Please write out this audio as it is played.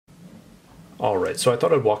Alright, so I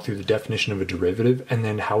thought I'd walk through the definition of a derivative and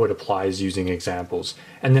then how it applies using examples.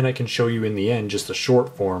 And then I can show you in the end just a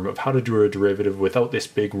short form of how to do a derivative without this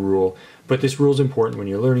big rule. But this rule is important when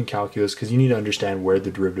you're learning calculus because you need to understand where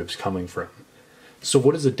the derivative is coming from. So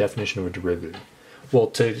what is the definition of a derivative? Well,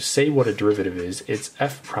 to say what a derivative is, it's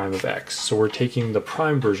f prime of x. So we're taking the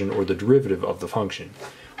prime version or the derivative of the function.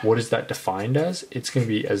 What is that defined as? It's going to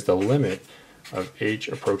be as the limit of h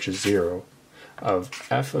approaches 0 of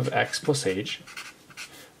f of x plus h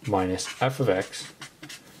minus f of x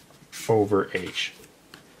over h.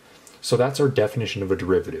 So that's our definition of a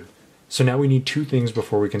derivative. So now we need two things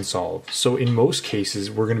before we can solve. So in most cases,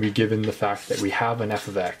 we're going to be given the fact that we have an f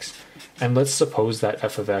of x. And let's suppose that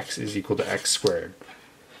f of x is equal to x squared.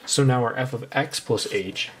 So now our f of x plus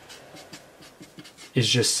h is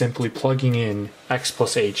just simply plugging in x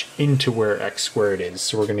plus h into where x squared is.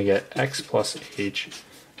 So we're going to get x plus h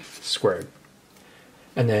squared.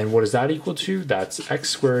 And then what is that equal to? That's x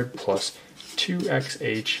squared plus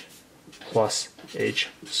 2xh plus h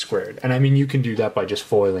squared. And I mean, you can do that by just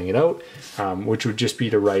foiling it out, which would just be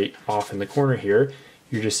to write off in the corner here.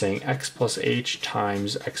 You're just saying x plus h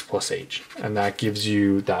times x plus h. And that gives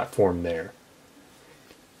you that form there.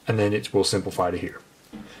 And then it will simplify to here.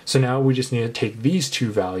 So now we just need to take these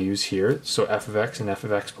two values here, so f of x and f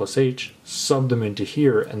of x plus h, sub them into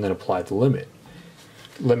here, and then apply the limit.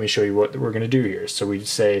 Let me show you what we're going to do here. So we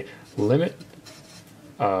say limit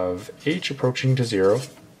of h approaching to 0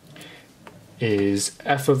 is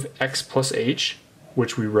f of x plus h,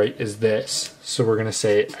 which we write as this. So we're going to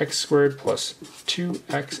say x squared plus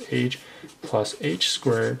 2xh plus h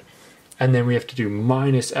squared, and then we have to do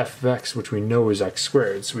minus f of x, which we know is x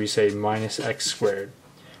squared. So we say minus x squared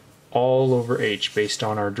all over h based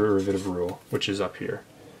on our derivative rule, which is up here.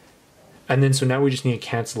 And then so now we just need to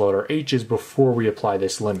cancel out our h's before we apply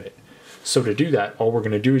this limit. So to do that, all we're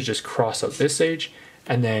going to do is just cross out this h,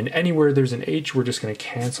 and then anywhere there's an h, we're just going to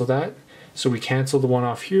cancel that. So we cancel the one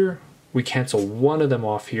off here, we cancel one of them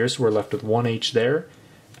off here, so we're left with one h there,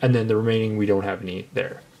 and then the remaining we don't have any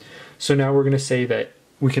there. So now we're going to say that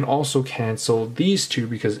we can also cancel these two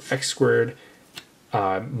because x squared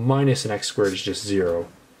minus an x squared is just 0.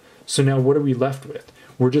 So now what are we left with?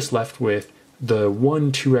 We're just left with the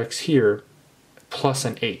 1, 2x here plus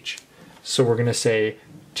an h. So we're going to say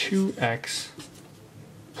 2x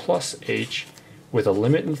plus h with a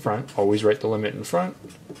limit in front. Always write the limit in front.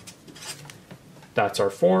 That's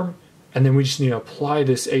our form. And then we just need to apply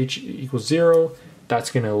this h equals 0.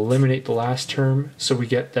 That's going to eliminate the last term. So we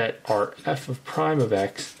get that our f of prime of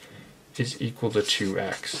x is equal to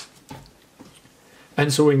 2x.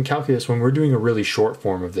 And so in calculus, when we're doing a really short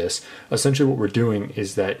form of this, essentially what we're doing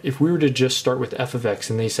is that if we were to just start with f of x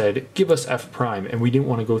and they said, give us f prime, and we didn't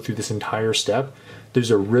want to go through this entire step, there's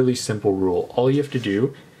a really simple rule. All you have to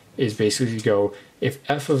do is basically go, if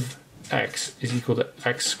f of x is equal to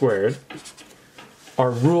x squared,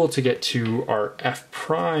 our rule to get to our f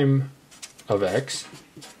prime of x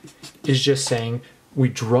is just saying we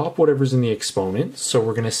drop whatever's in the exponent. So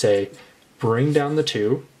we're going to say bring down the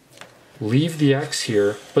 2, leave the x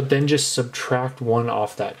here, but then just subtract 1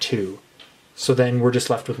 off that 2. So then we're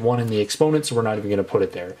just left with 1 in the exponent, so we're not even going to put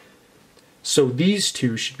it there. So these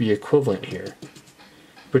two should be equivalent here.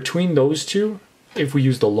 Between those two, if we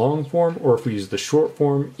use the long form or if we use the short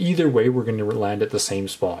form, either way we're going to land at the same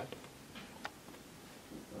spot.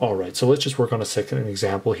 Alright, so let's just work on a second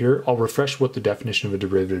example here. I'll refresh what the definition of a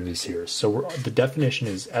derivative is here. So the definition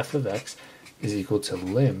is f of x is equal to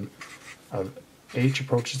lim of h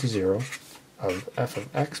approaches to 0 of f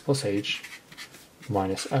of x plus h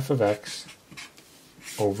minus f of x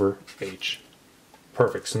over h.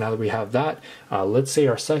 Perfect. So now that we have that, let's say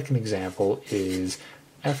our second example is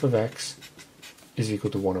f of x is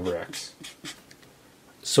equal to 1 over x.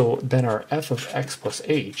 So then our f of x plus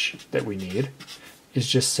h that we need is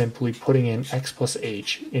just simply putting in x plus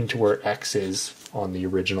h into where x is on the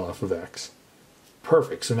original f of x.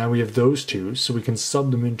 Perfect. So now we have those two, so we can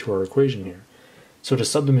sub them into our equation here. So to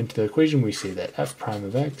sub them into the equation, we say that f prime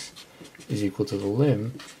of x is equal to the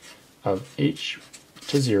lim of h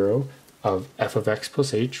to 0 of f of x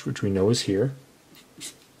plus h, which we know is here,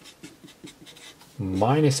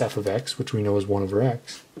 minus f of x, which we know is 1 over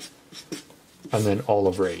x, and then all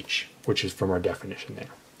over h, which is from our definition there.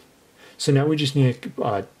 So now we just need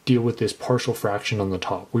to deal with this partial fraction on the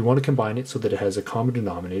top. We want to combine it so that it has a common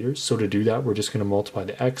denominator. So to do that, we're just going to multiply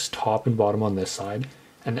the x top and bottom on this side,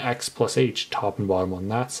 and x plus h top and bottom on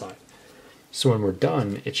that side. So when we're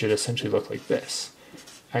done, it should essentially look like this.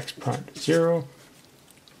 X prime to 0,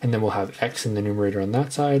 and then we'll have x in the numerator on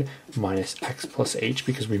that side, minus x plus h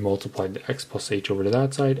because we multiplied the x plus h over to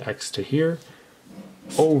that side, x to here,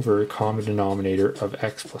 over common denominator of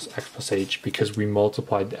x plus h, because we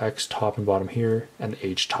multiplied the x top and bottom here and the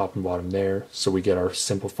h top and bottom there, so we get our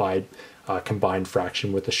simplified combined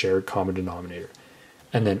fraction with a shared common denominator,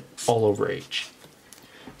 and then all over h.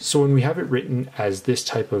 So when we have it written as this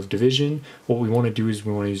type of division, what we want to do is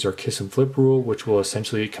we want to use our kiss and flip rule, which will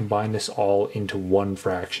essentially combine this all into one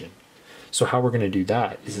fraction. So how we're going to do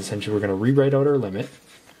that is essentially we're going to rewrite out our limit,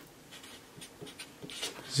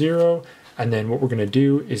 0, and then what we're going to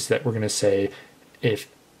do is that we're going to say if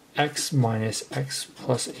x minus x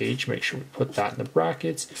plus h, make sure we put that in the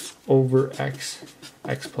brackets, over x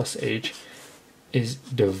plus h is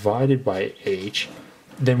divided by h,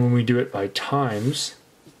 then when we do it by times,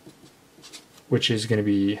 which is going to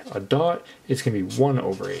be a dot, it's going to be 1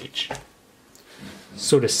 over h.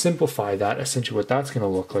 So to simplify that, essentially what that's going to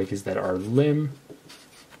look like is that our lim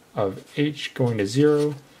of h going to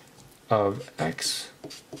 0 of x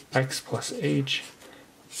plus h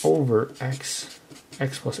over x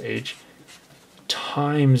plus h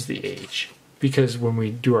times the h. Because when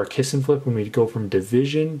we do our kiss and flip, when we go from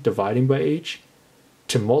division, dividing by h,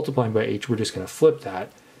 to multiplying by h, we're just going to flip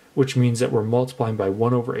that, which means that we're multiplying by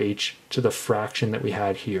 1 over h to the fraction that we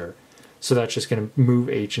had here. So that's just going to move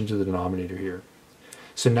h into the denominator here.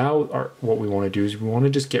 So now what we want to do is we want to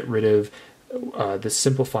just get rid of the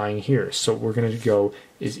simplifying here. So we're going to go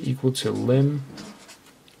is equal to lim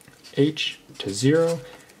h to 0,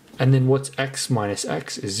 and then what's x minus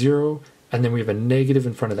x is 0, and then we have a negative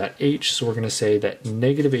in front of that h, so we're going to say that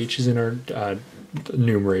negative h is in our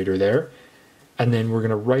numerator there. And then we're going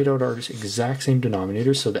to write out our exact same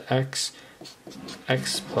denominator, so the x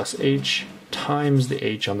plus h times the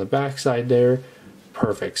h on the backside there.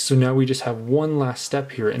 Perfect. So now we just have one last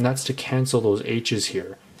step here, and that's to cancel those h's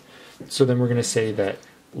here. So then we're going to say that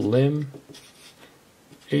lim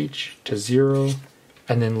h to 0,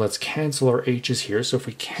 and then let's cancel our h's here. So if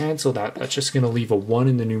we cancel that, that's just going to leave a 1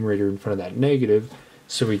 in the numerator in front of that negative.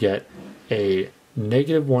 So we get a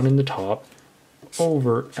negative 1 in the top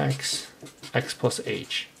over x plus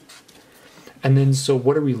h. And then so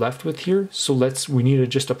what are we left with here? So we need to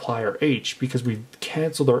just apply our h, because we've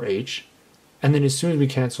canceled our h, and then as soon as we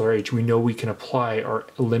cancel our h, we know we can apply our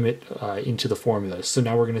limit into the formula. So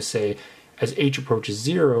now we're going to say as h approaches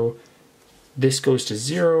 0, this goes to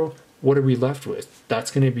 0. What are we left with?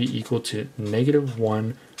 That's going to be equal to negative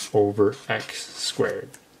 1 over x squared,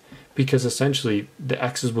 because essentially the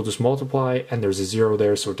x's will just multiply and there's a 0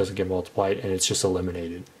 there, so it doesn't get multiplied and it's just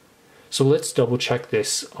eliminated. So let's double check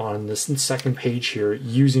this on this second page here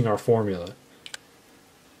using our formula.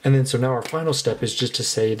 And then so now our final step is just to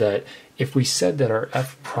say that if we said that our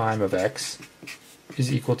f prime of x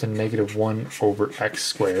is equal to negative 1 over x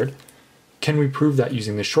squared, can we prove that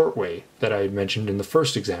using the short way that I had mentioned in the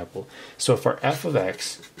first example? So if our f of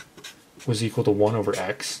x was equal to 1 over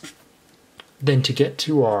x, then to get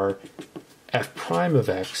to our f prime of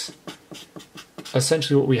x,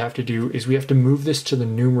 essentially what we have to do is we have to move this to the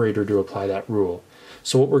numerator to apply that rule.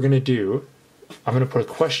 So what we're going to do, I'm going to put a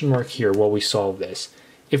question mark here while we solve this.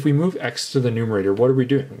 If we move x to the numerator, what are we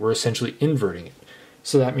doing? We're essentially inverting it.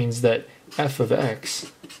 So that means that f of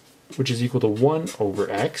x, which is equal to 1 over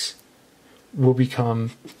x, will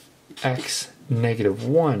become x negative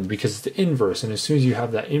 1, because it's the inverse, and as soon as you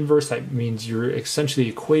have that inverse, that means you're essentially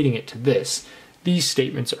equating it to this. These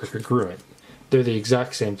statements are congruent. They're the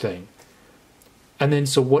exact same thing. And then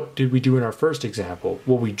so what did we do in our first example?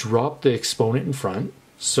 Well, we dropped the exponent in front,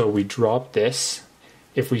 so we drop this.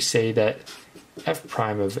 If we say that f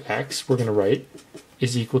prime of x, we're going to write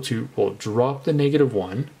is equal to, well, drop the negative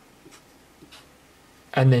 1,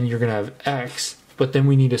 and then you're going to have x, but then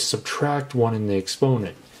we need to subtract 1 in the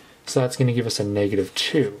exponent. So that's going to give us a negative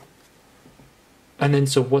 2. And then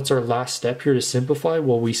so what's our last step here to simplify?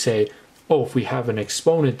 Well, we say, oh, if we have an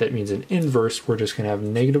exponent that means an inverse, we're just going to have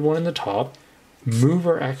negative 1 in the top, move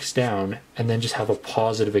our x down, and then just have a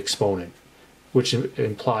positive exponent, which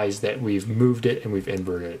implies that we've moved it and we've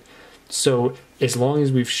inverted it. So as long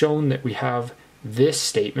as we've shown that we have this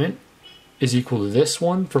statement is equal to this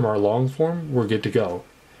one from our long form, we're good to go.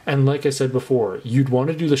 And like I said before, you'd want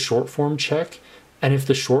to do the short form check, and if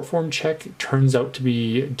the short form check turns out to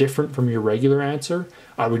be different from your regular answer,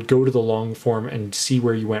 I would go to the long form and see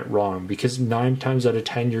where you went wrong, because 9 times out of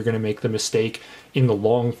 10 you're going to make the mistake in the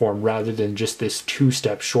long form rather than just this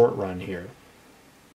 2-step short run here.